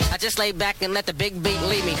just lay back and let the big beat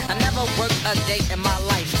lead me. I never worked a day in my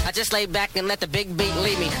life. I just lay back and let the big beat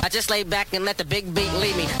lead me. I just lay back and let the big beat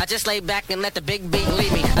lead me. I just lay back and let the big beat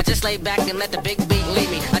lead me. I just lay back and let the big beat lead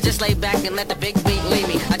me. I just lay back and let the big beat lead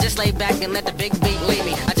me. I just lay back and let the big beat lead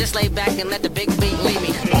me. I just lay back and let the big beat lead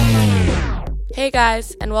me. Hey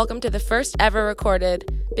guys, and welcome to the first ever recorded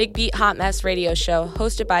Big Beat HOTMES radio show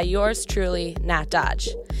hosted by yours truly, NatDodge.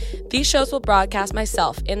 These shows will broadcast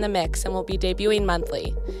myself in the mix and will be debuting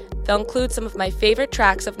monthly. They'll include some of my favorite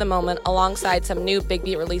tracks of the moment alongside some new Big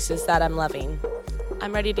Beat releases that I'm loving.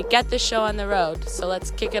 I'm ready to get this show on the road, so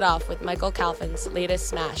let's kick it off with Michael Calvin's latest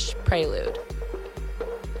smash, Prelude.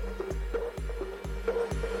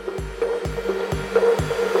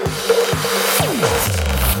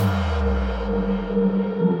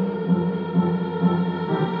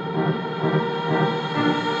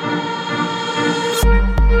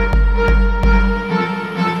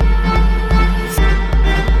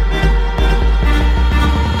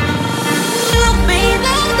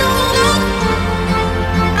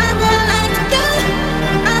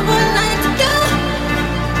 I would like to go.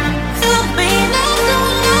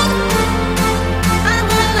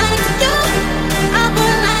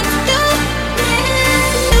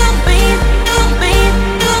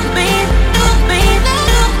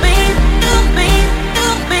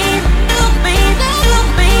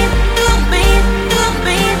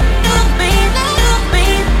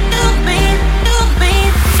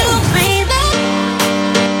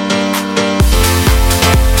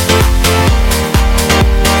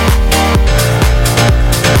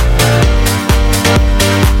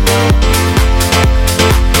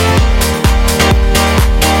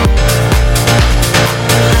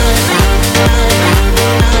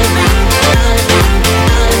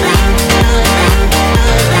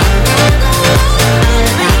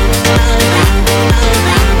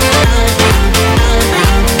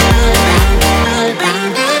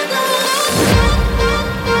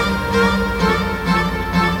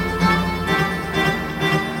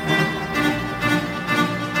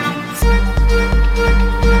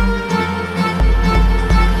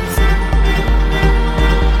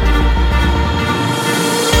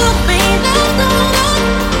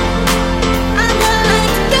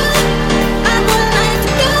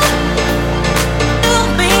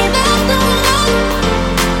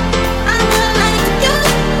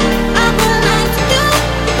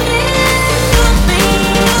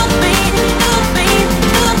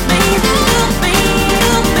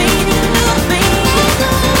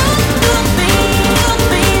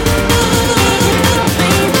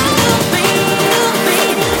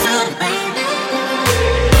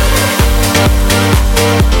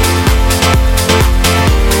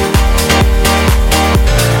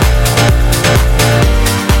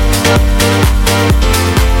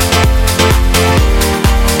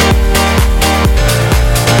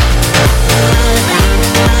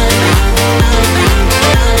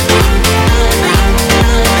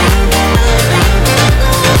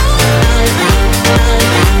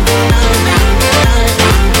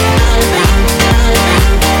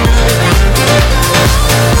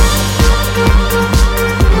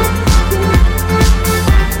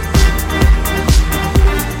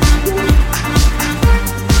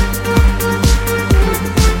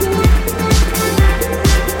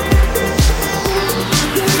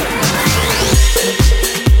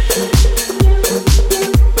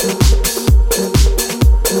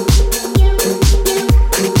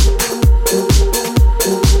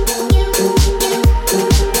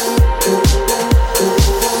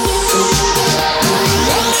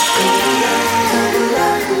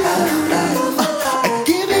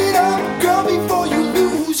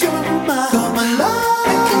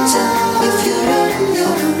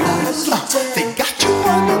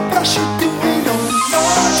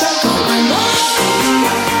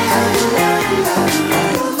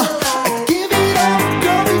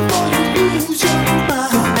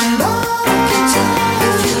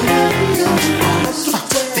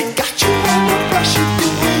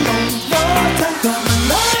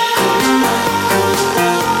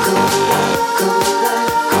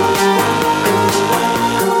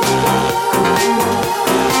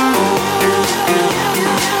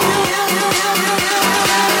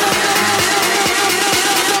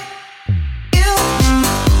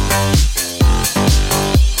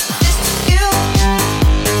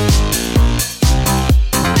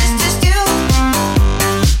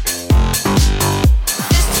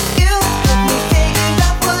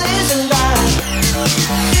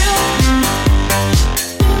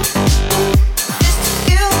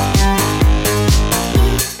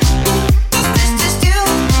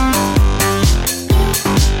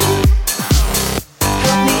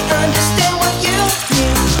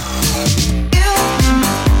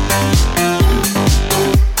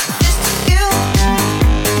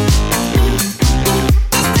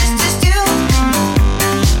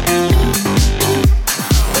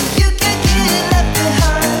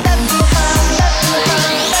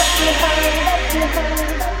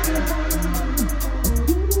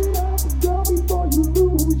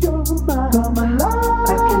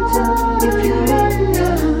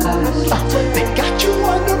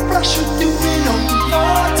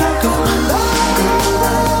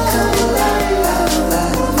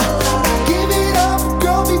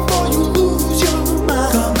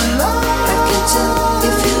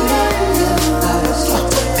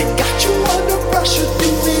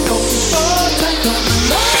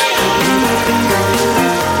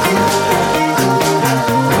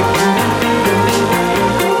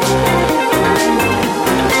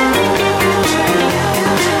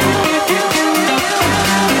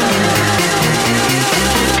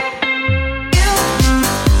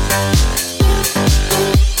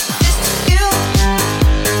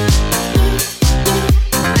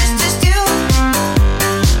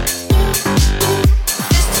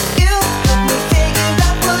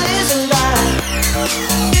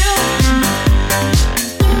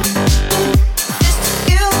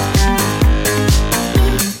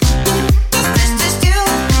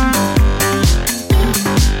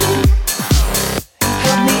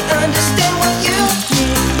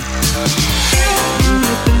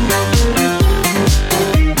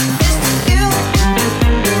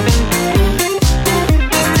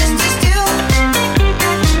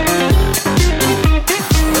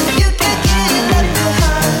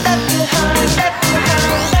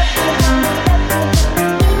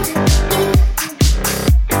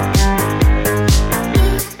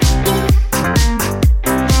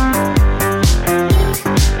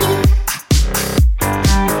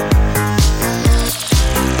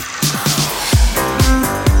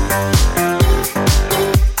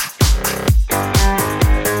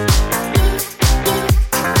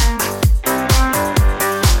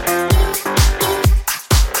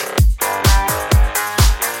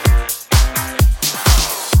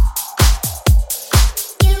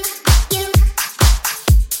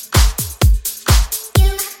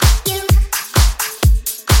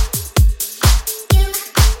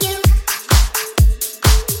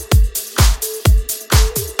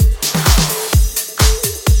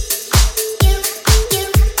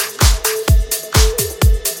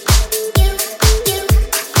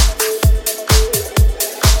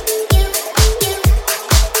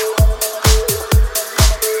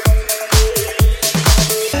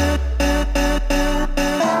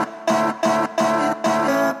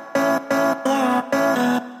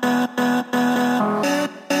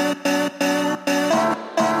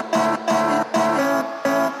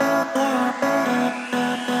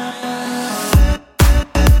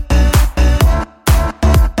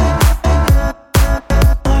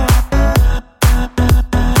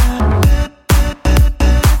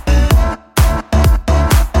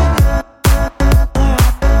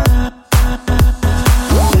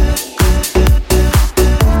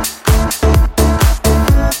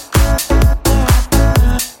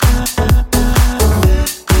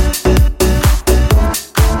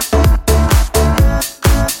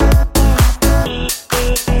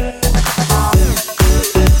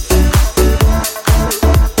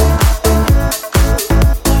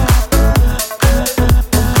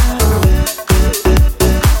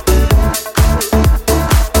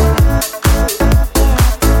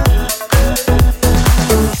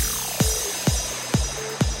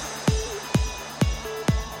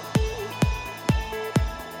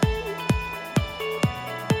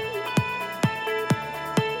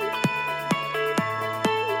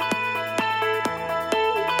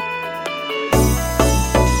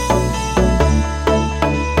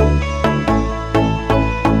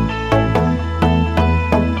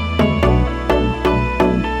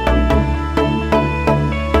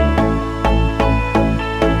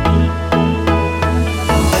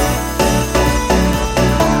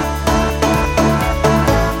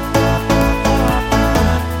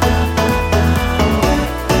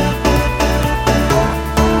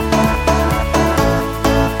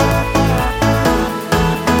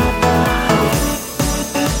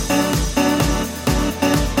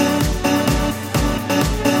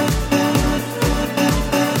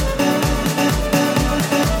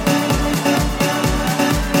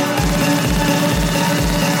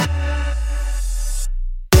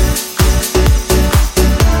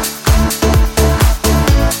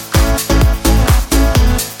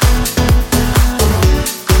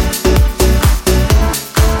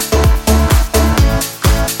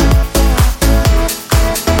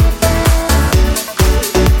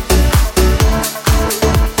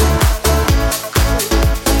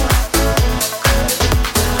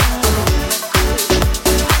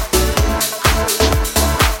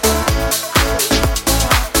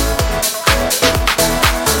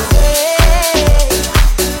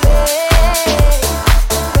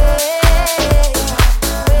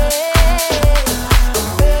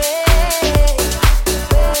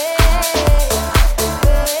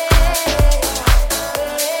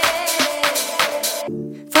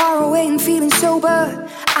 but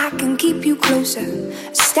I can keep you closer.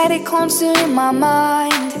 A static constant in my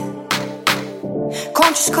mind.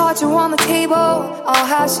 Conscious cards are on the table. Our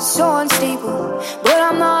house is so unstable, but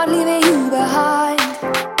I'm not leaving you behind.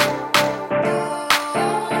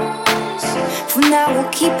 For now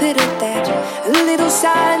we'll keep it at that. A little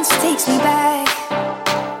silence takes me back.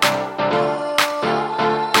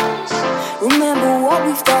 Remember what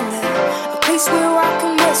we've done there. A place where I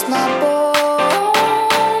can rest my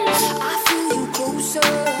bones. I feel you closer.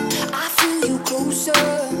 I feel you closer.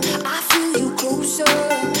 I feel you closer.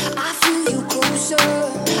 I feel you closer.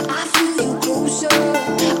 I feel you closer.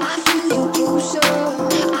 I feel you closer.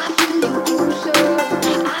 I feel you closer.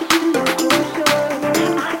 I feel you closer.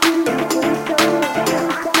 I feel you closer.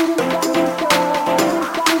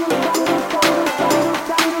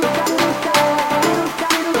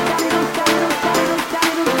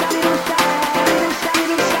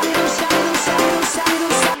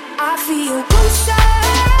 I feel closer,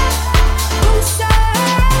 closer,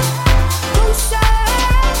 closer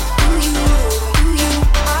to you, to you.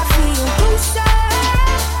 I feel closer,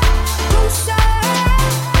 closer,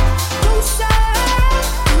 closer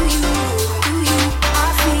to you, to you. I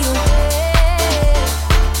feel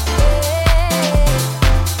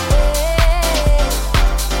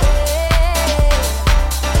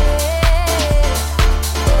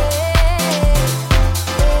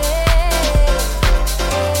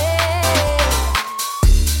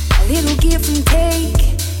a little give and take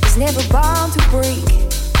is never bound to break.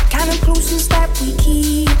 Kind of closeness that we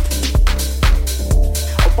keep.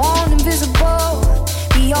 A bond invisible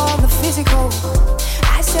beyond the physical.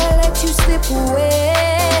 I said let you slip away.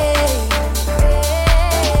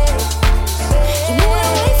 You moved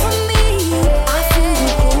away from me. I feel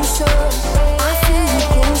you closer. I feel you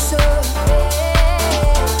closer.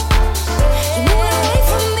 You moved away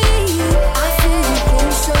from me. I feel you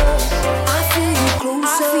closer. I feel you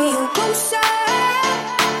closer. I feel closer.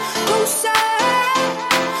 Closer.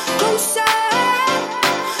 Closer.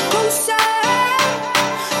 Closer.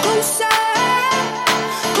 Closer.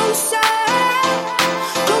 Closer.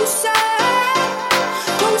 Closer.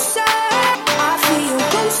 Closer.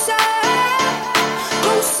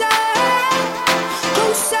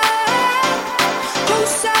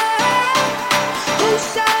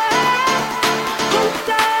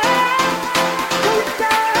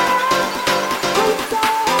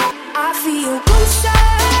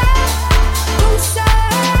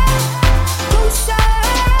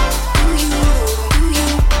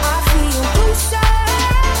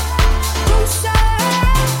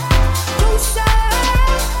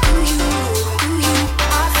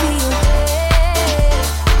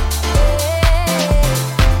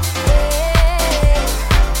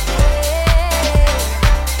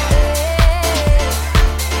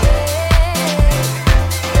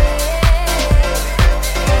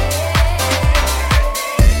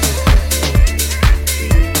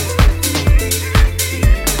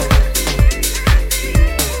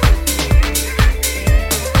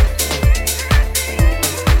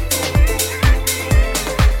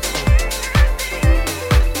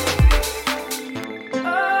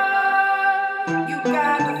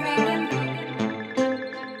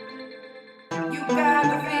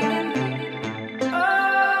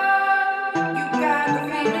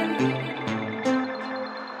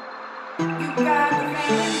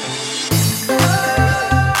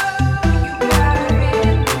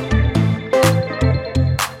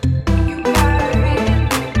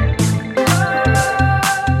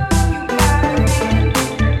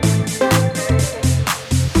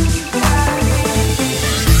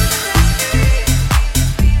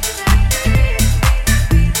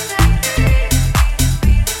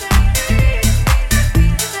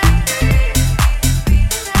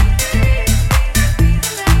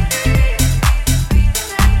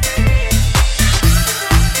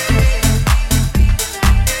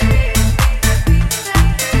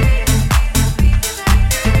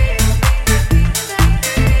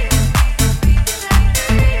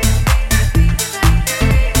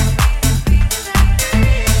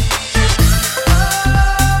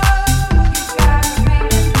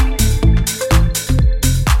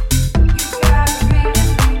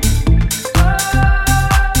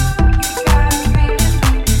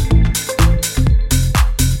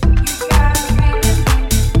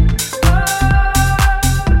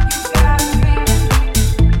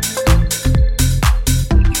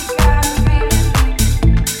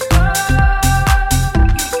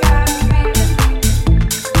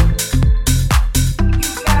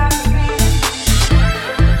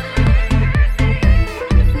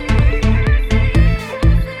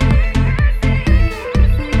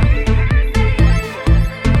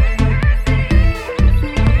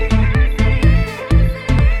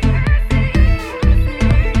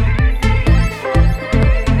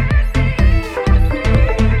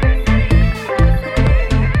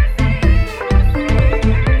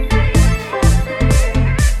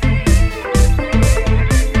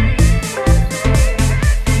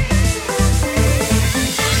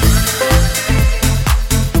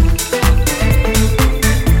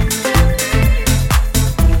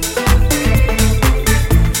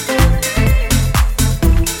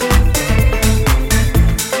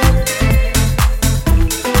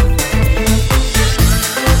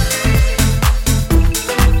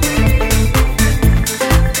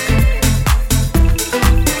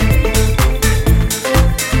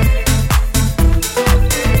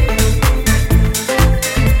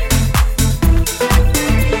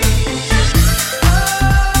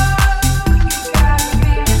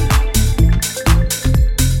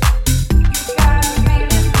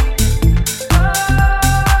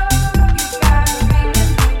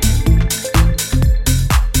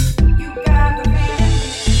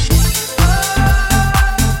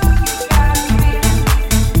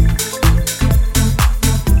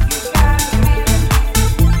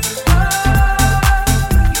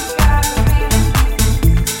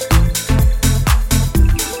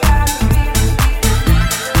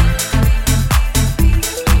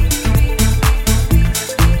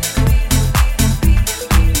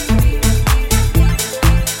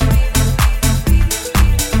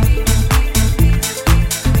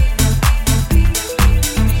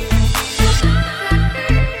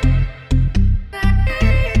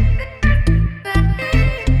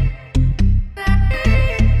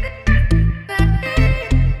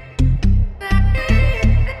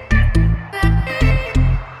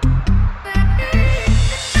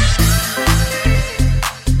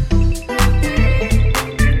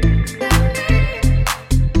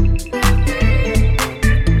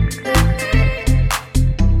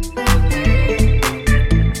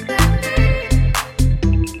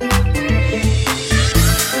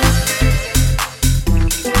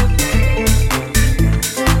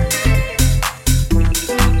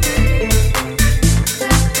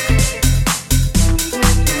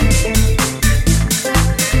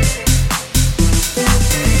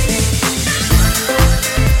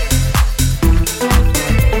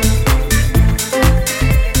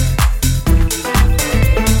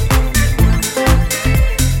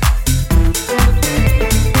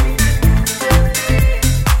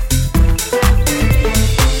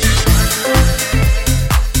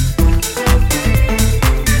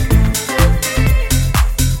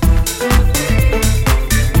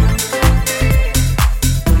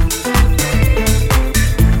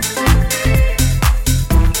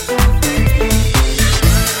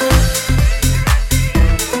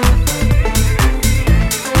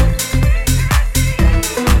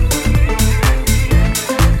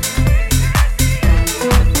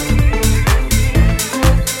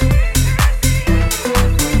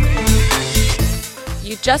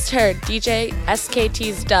 You just heard DJ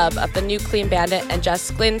SKT's dub of the new Clean Bandit and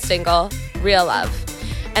Just Glynn single, Real Love.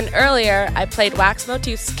 And earlier, I played Wax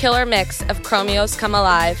Motif's killer mix of Chromeo's Come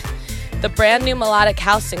Alive, the brand new melodic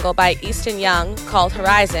house single by Easton Young called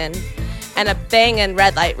Horizon, and a bangin'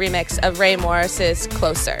 Red Light remix of Ray Morris's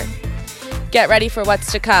Closer. Get ready for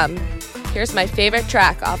what's to come. Here's my favorite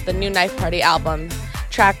track off the new Knife Party album.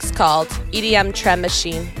 Track's called EDM Trem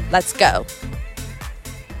Machine. Let's go.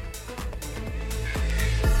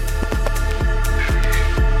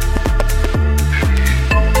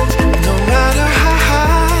 No matter how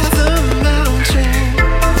high the mountain,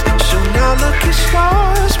 so now lucky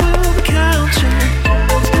stars will be counting.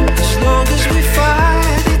 As long as we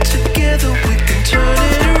fight it together, we can turn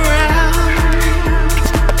it around.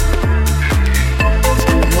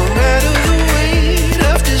 No matter the weight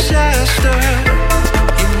of disaster,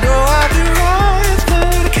 you know I'll be right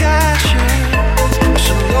there to catch you.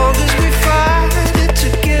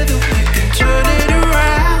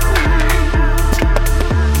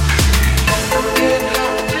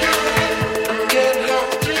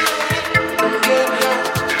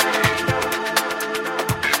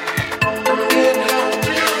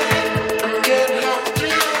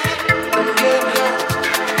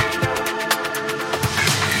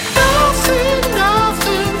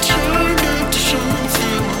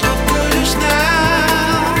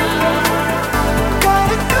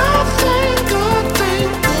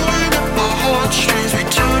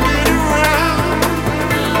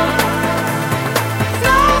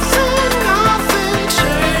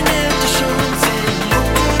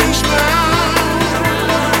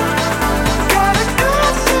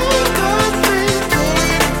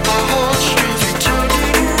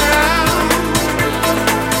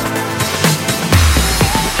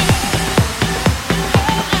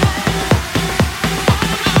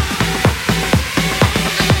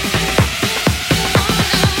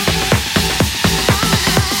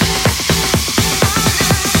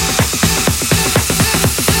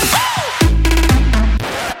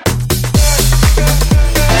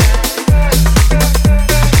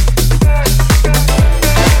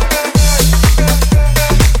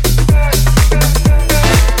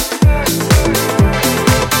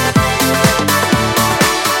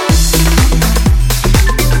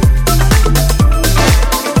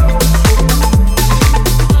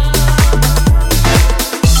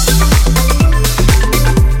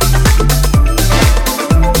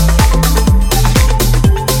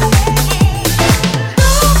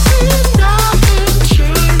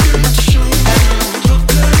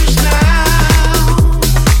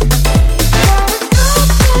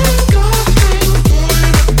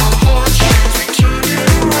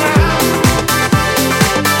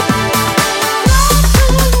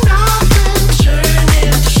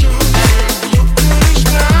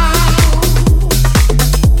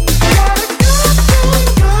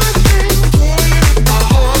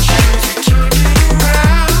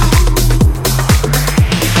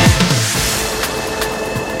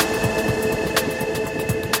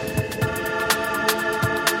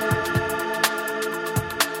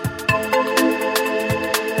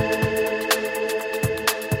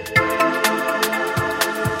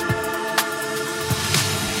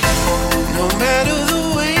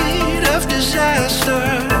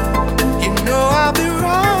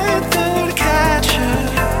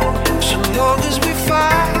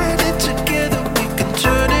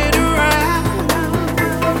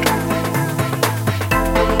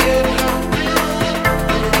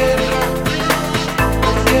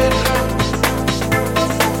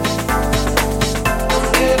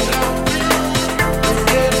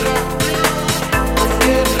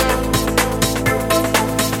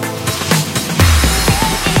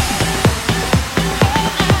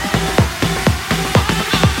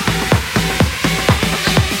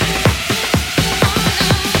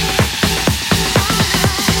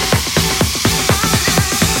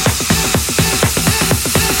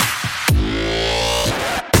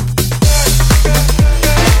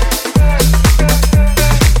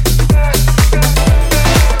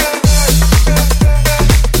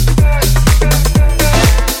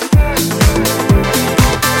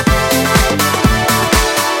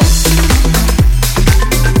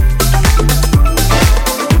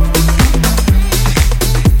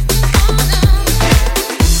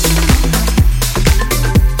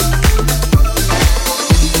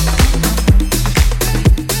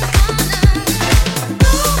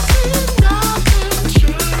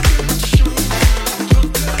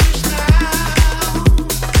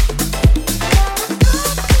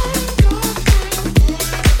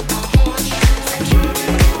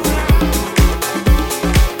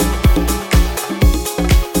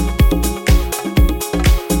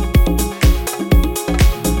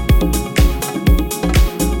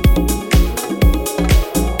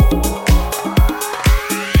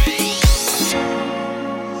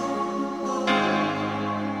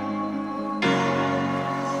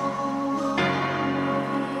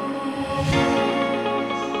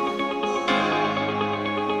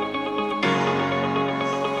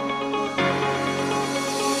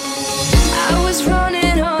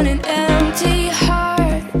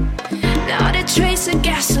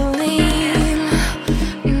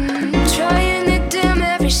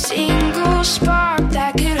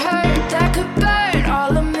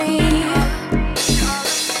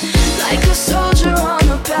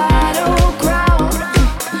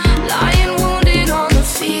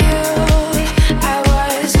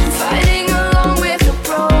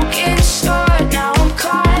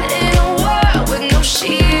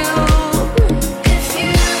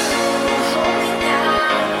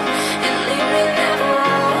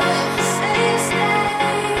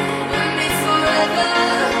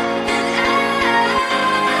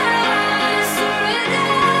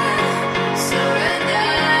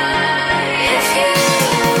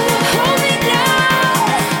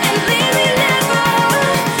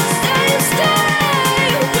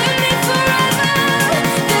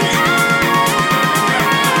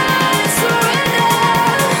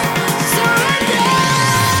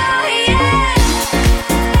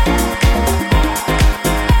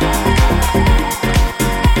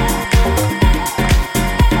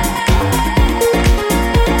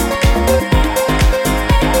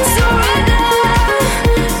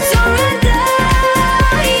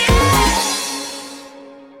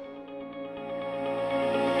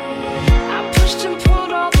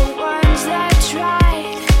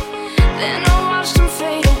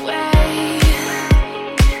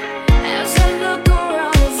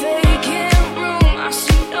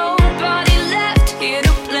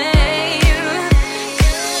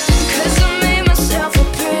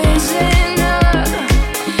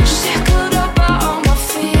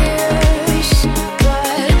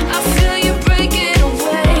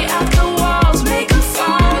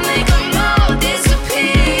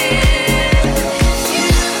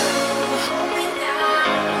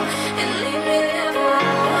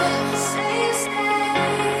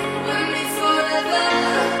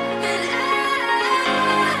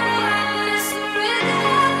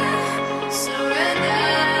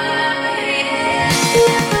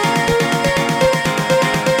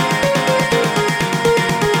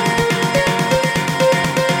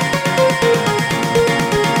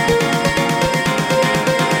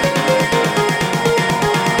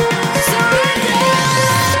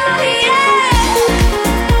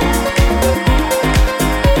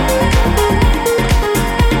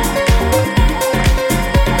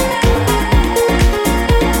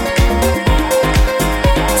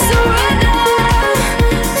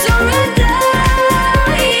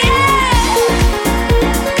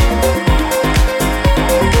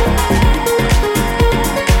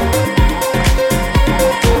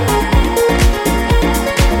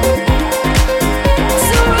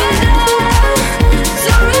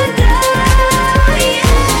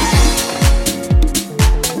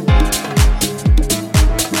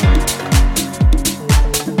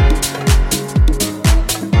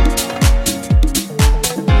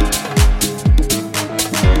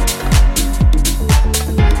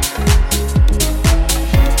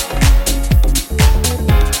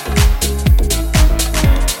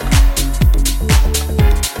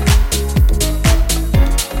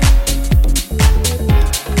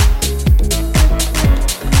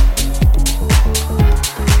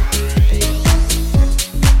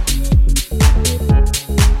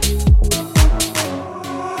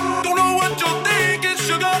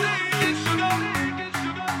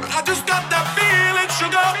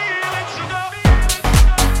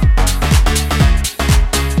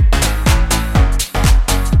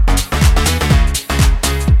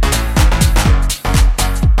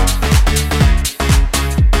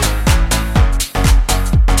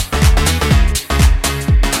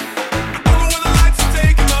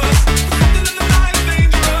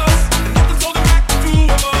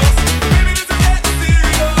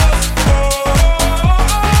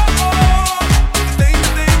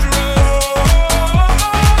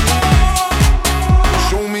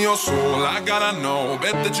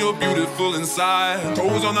 bet that you're beautiful inside.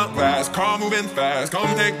 Toes on the glass, car moving fast.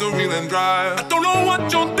 Come take the wheel and drive. I don't know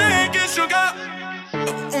what you're thinking, sugar.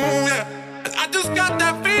 Yeah. I just got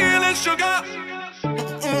that feeling, sugar.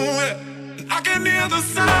 Yeah. I can hear the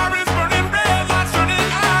sirens burning, red lights turning.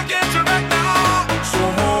 I get you back now. So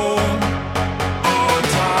hold on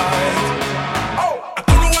tight. Oh, I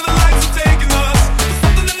don't know where the lights are taking us. There's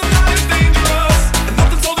something in the night is dangerous, and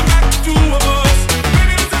nothing's holding back the two of us.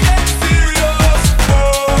 Maybe it's getting serious.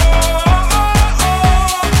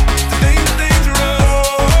 Today's dangerous.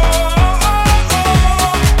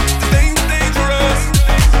 Today's dangerous.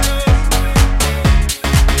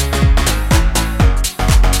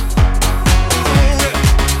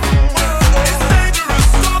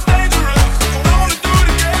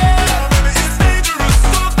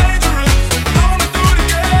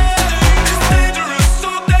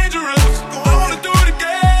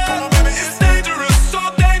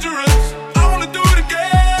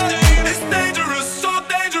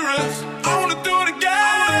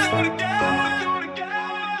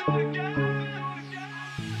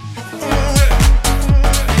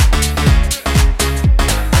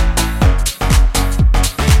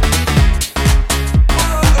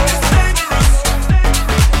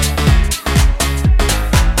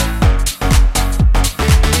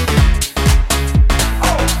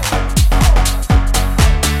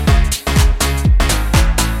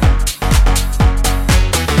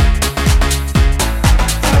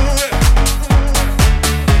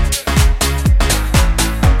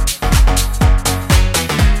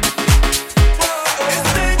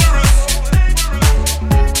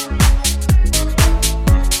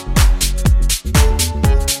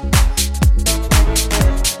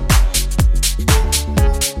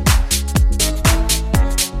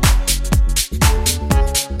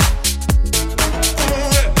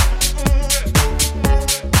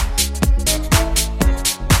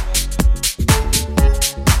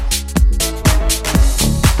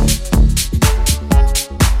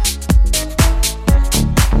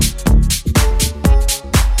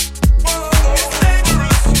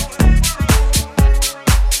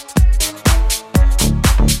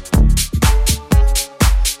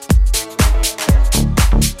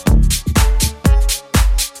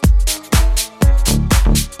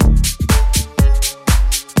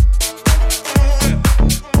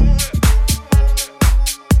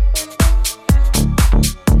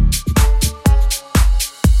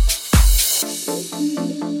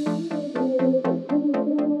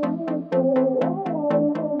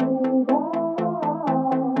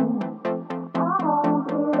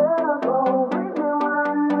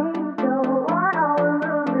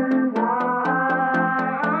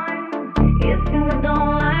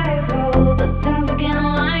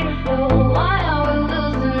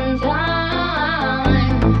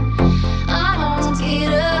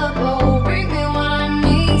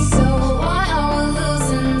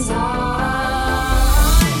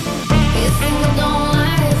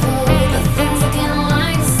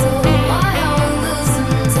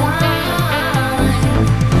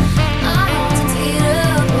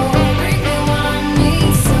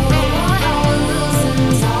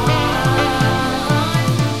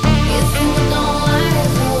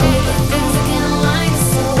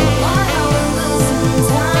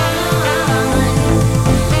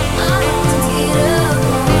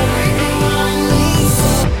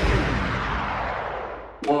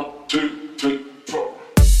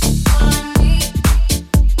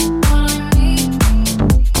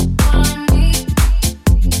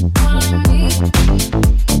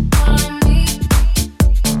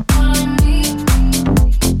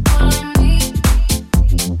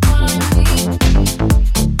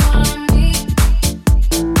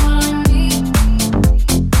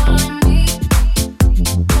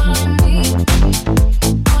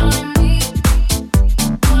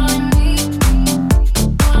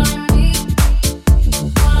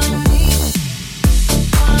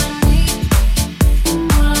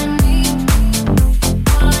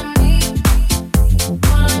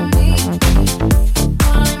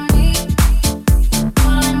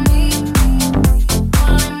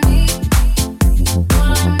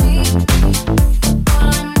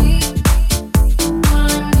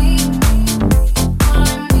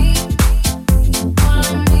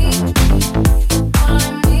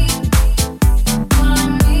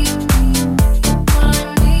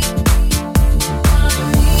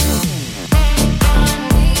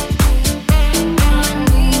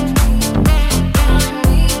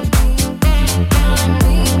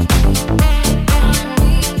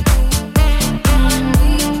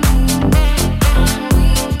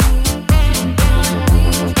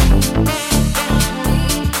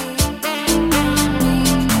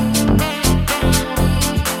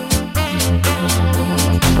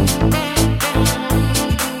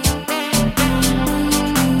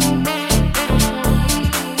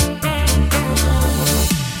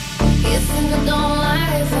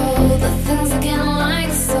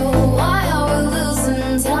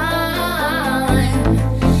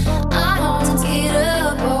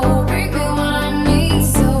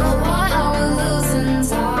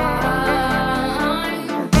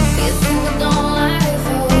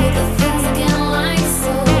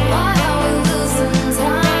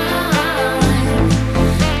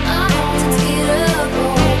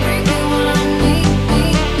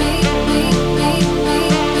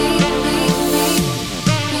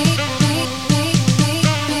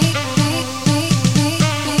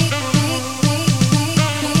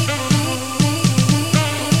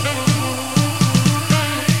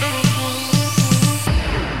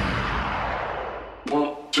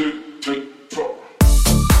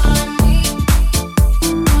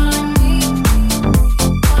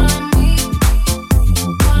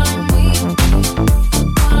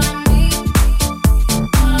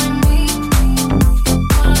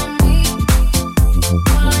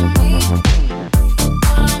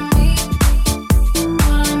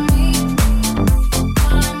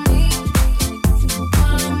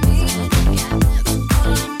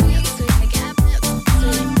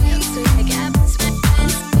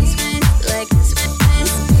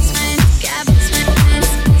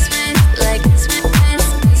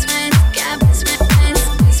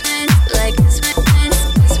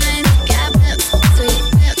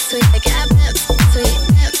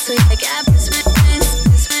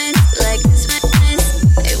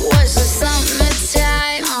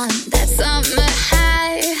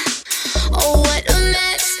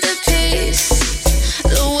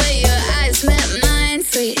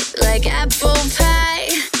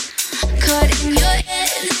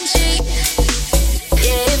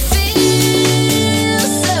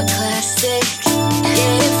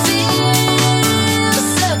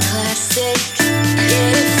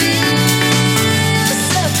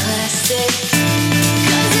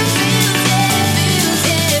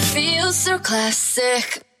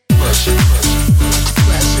 classic.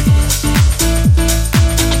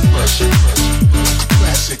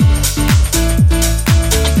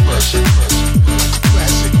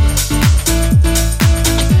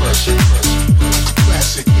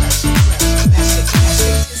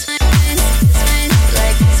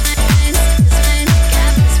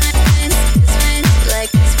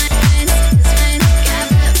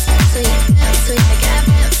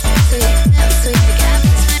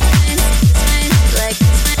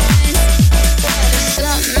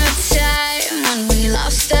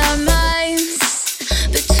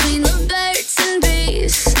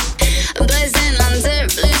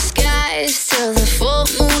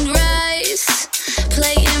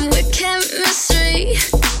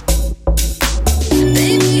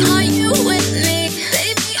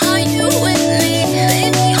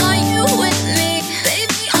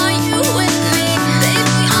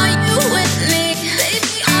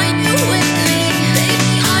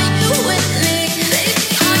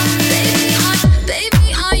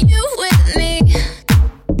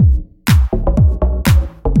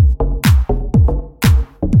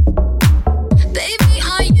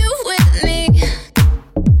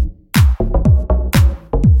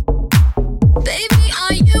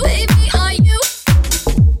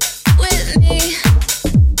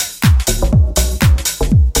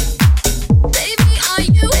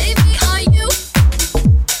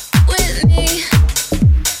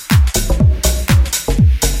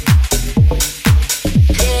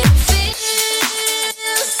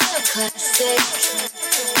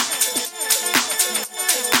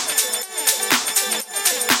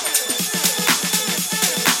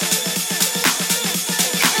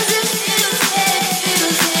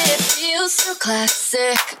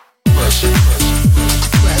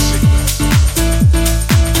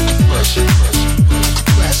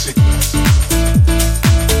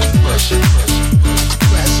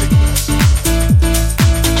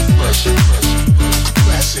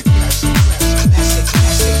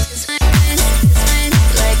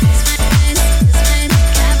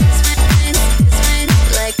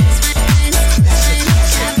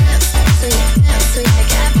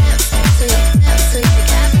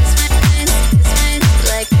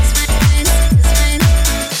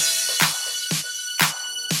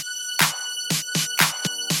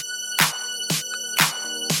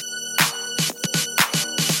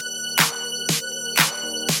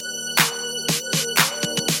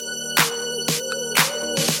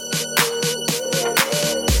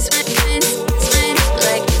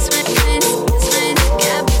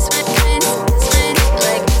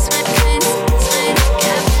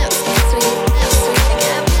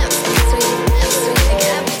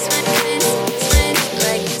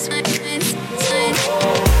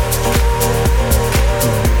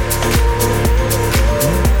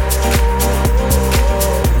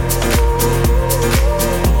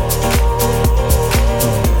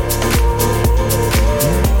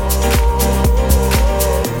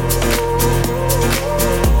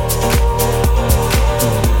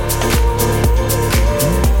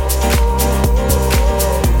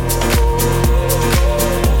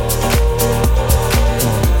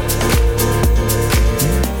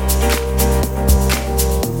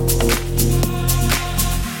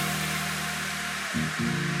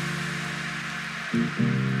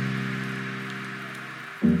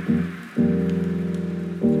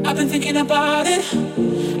 I've been thinking about it.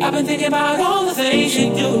 I've been thinking about all the things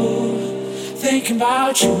you do. Thinking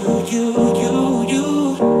about you.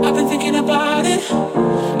 I've been thinking about it.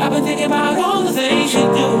 I've been thinking about all the things you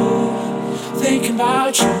do. Thinking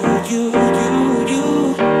about you.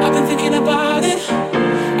 I've been thinking about it.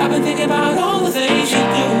 I've been thinking about all the things you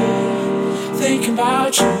do. Thinking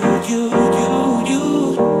about you.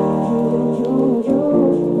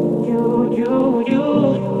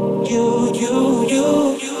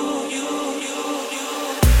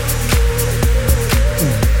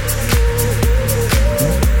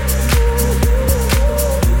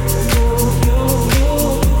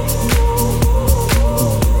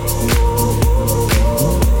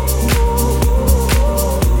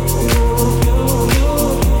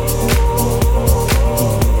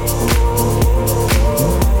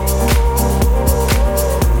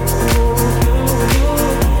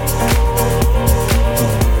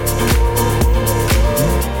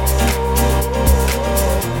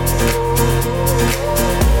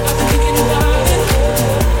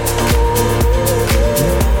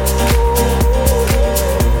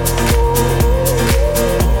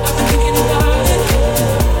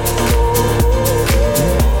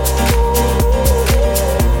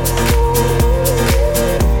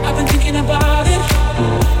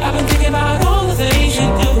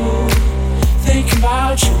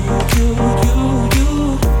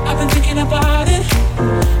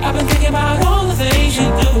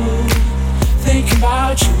 thinking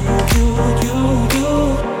about you.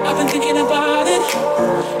 I've been thinking about it.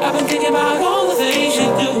 I've been thinking about all the things you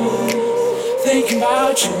do. Thinking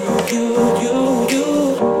about you.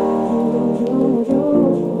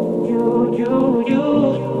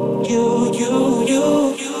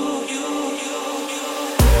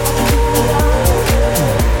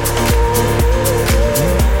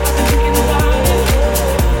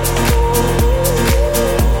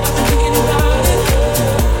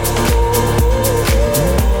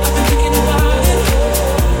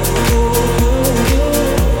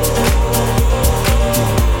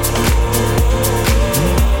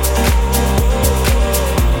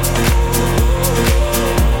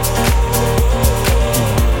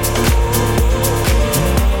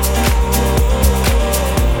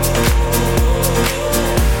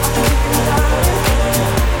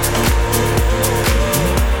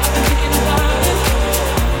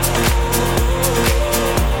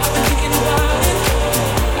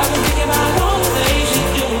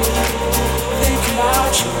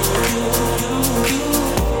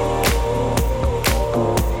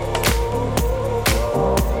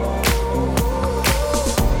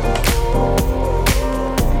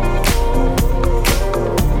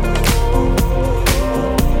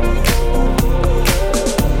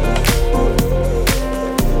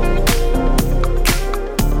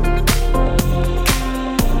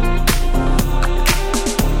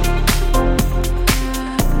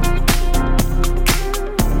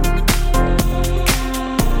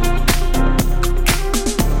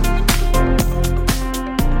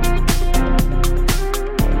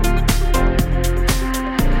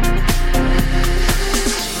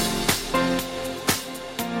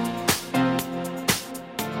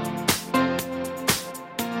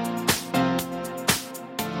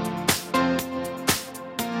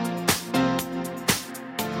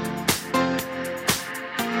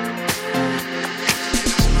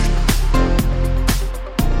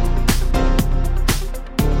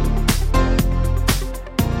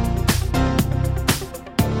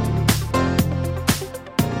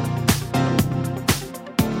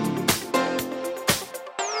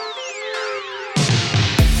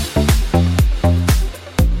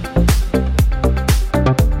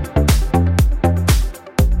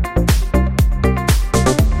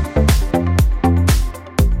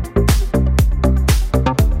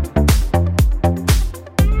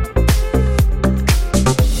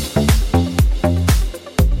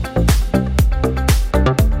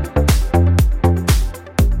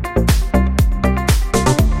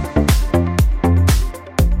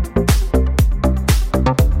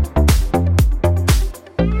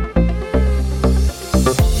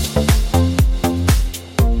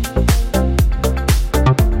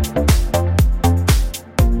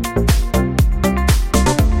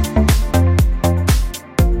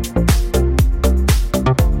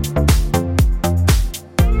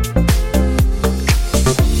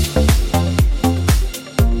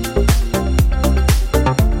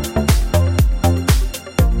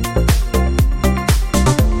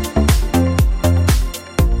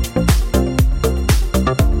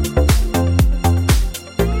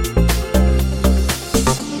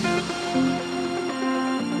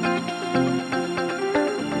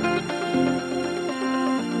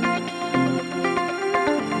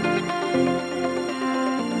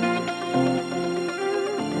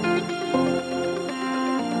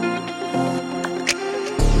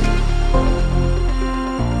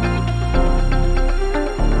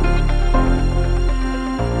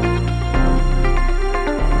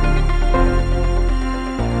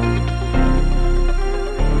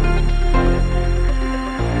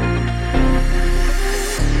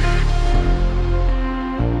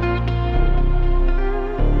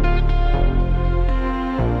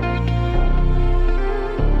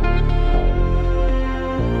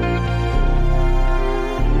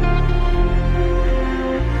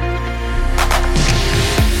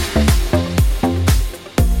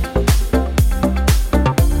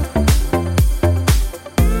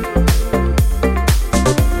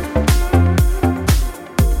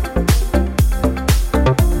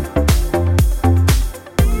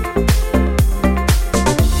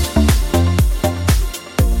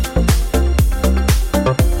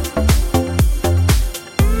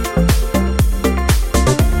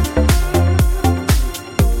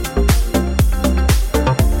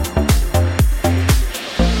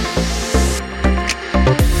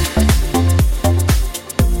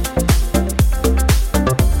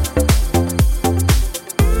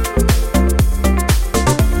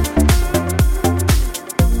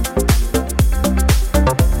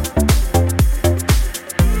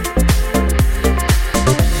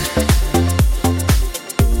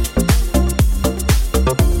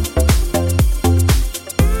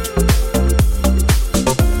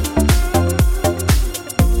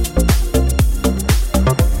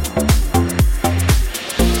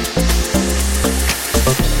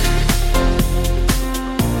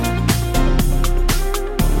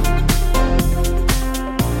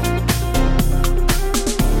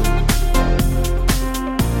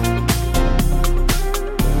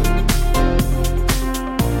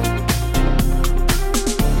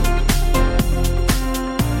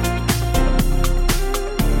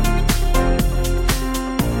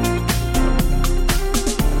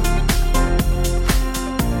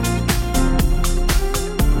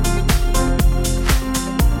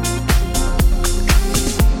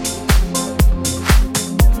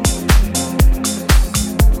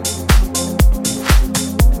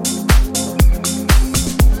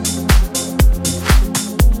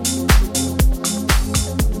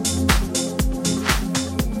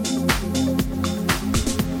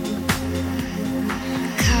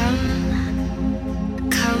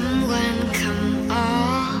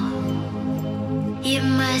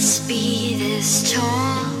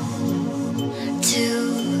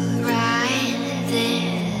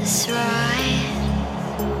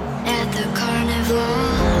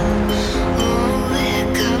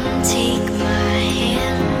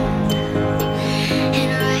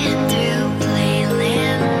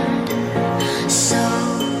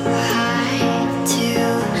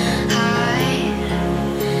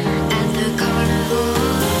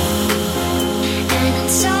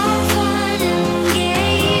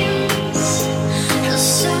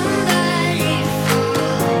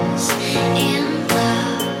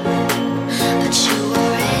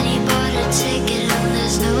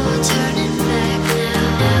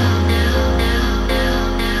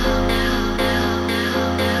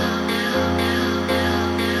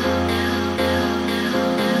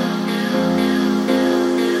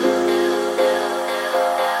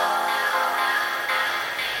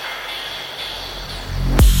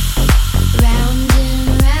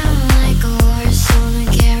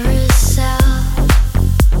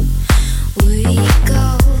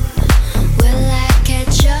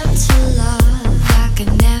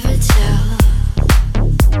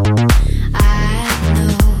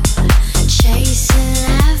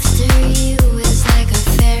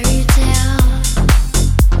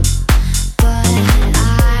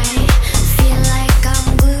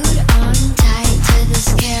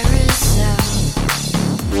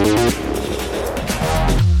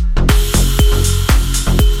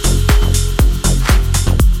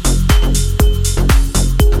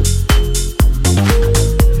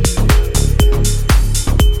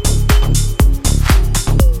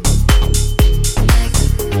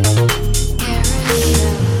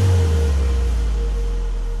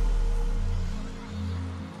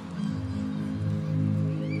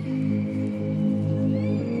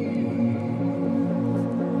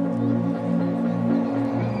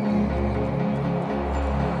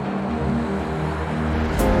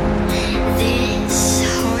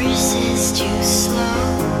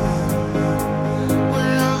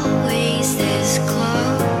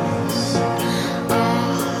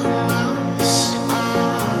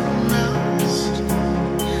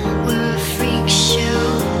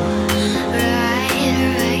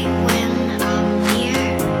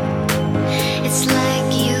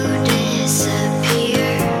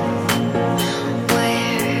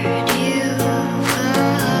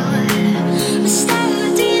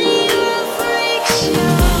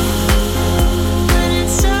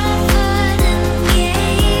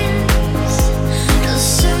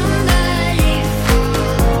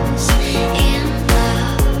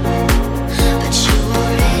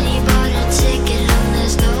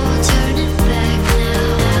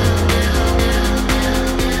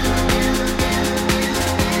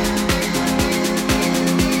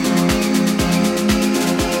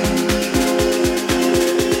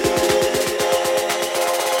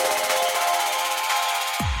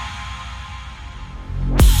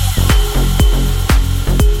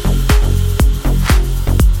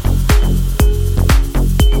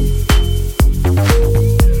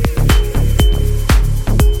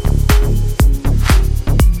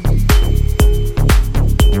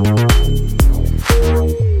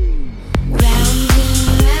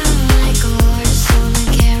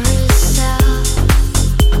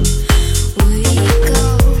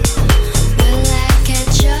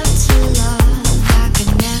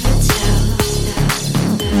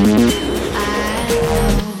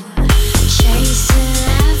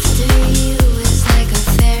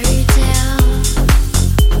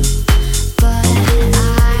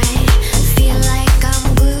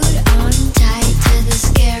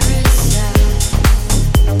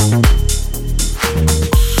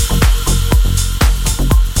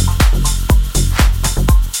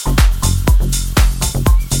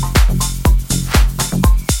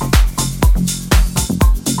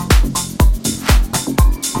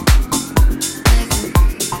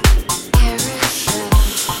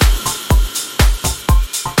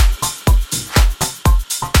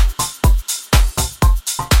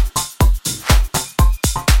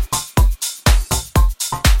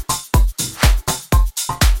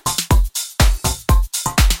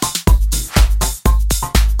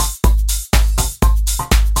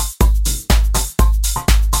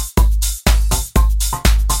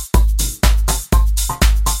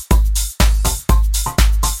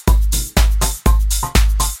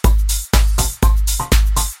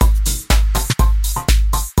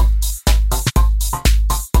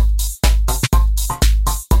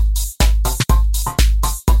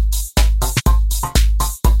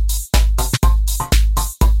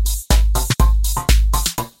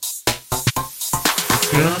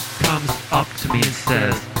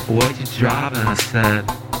 what you driving? I said,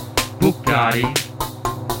 Bugatti.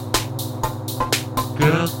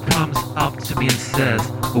 Girl comes up to me and says,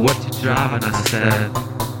 what you driving? I said,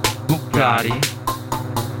 Bugatti.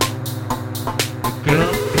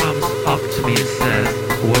 Girl comes up to me and says,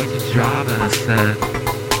 what you driving? I said,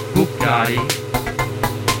 Bugatti.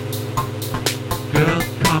 Girl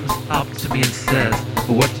comes up to me and says,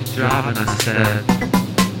 what you driving? I said,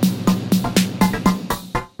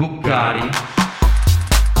 Bugatti.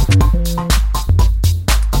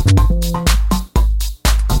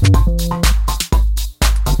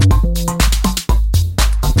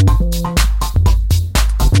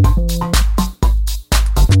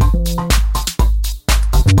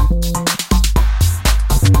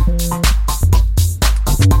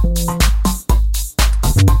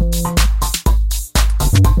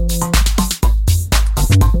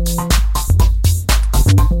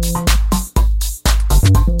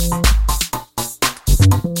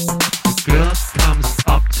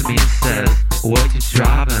 What you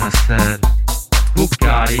driving? I said,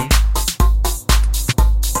 Bugatti.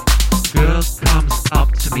 Girl comes up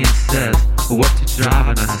to me and says, what you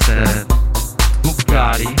driving? I said,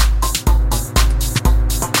 Bugatti.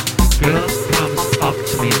 Girl comes up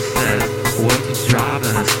to me and says, what you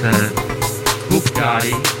driving? I said,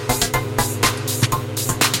 Bugatti.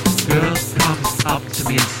 Girl comes up to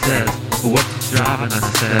me and says, what you driving? I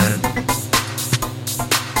said,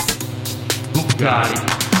 Bugatti.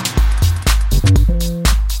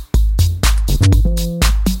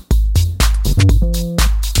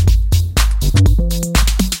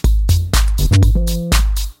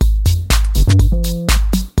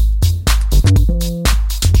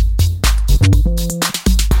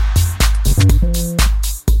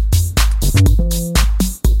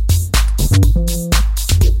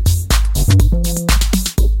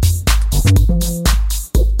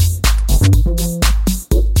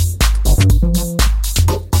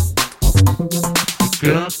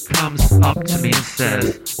 Girl comes up to me and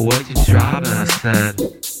says, what you driving? I said,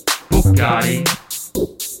 Bugatti.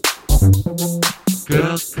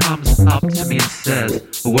 Girl comes up to me and says,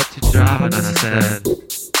 what you driving? I said,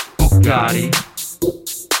 Bugatti.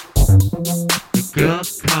 The girl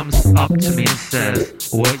comes up to me and says,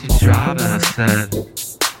 what you driving? I said,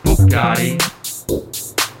 Bugatti.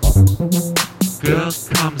 Girl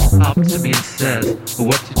comes up to me and says,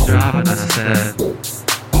 what you driving? I said,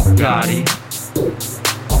 Bugatti.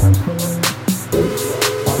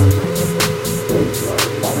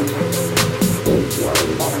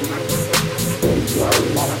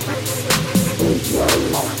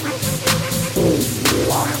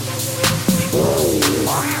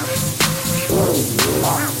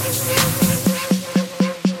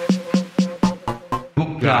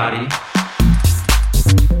 Bugatti.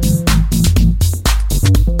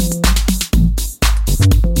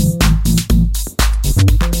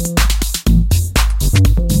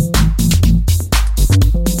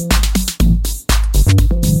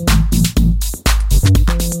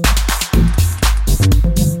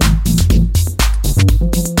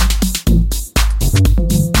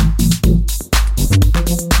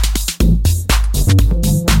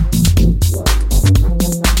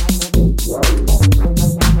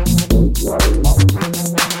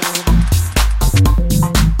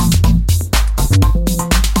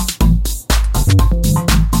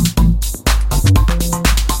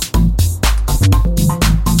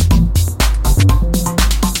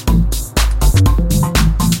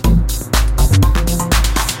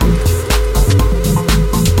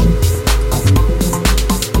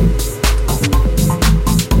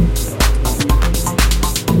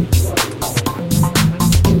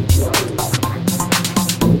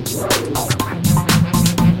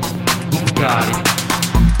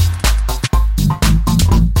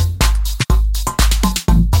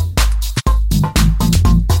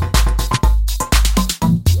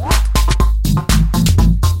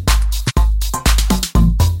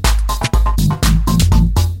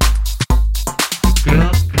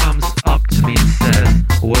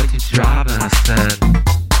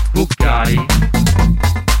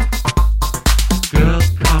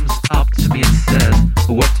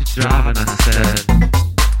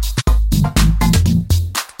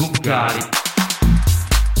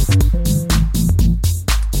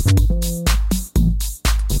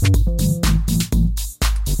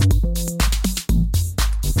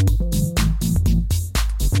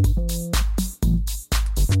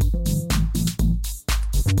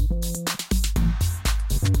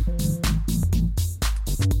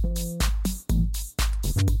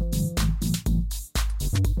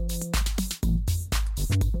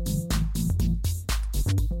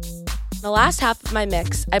 In the last half of my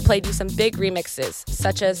mix, I played you some big remixes,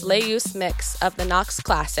 such as Leus' mix of the Knox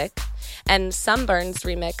classic and Sunburn's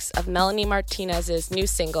remix of Melanie Martinez's new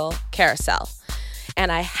single, Carousel.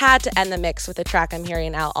 And I had to end the mix with a track I'm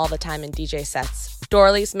hearing out all the time in DJ sets,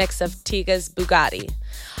 Dorley's mix of Tiga's Bugatti.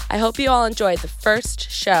 I hope you all enjoyed the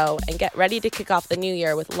first show and get ready to kick off the new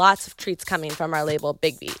year with lots of treats coming from our label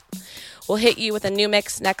Big Beat. We'll hit you with a new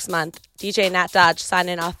mix next month. DJ NatDodge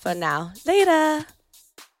signing off for now. Later!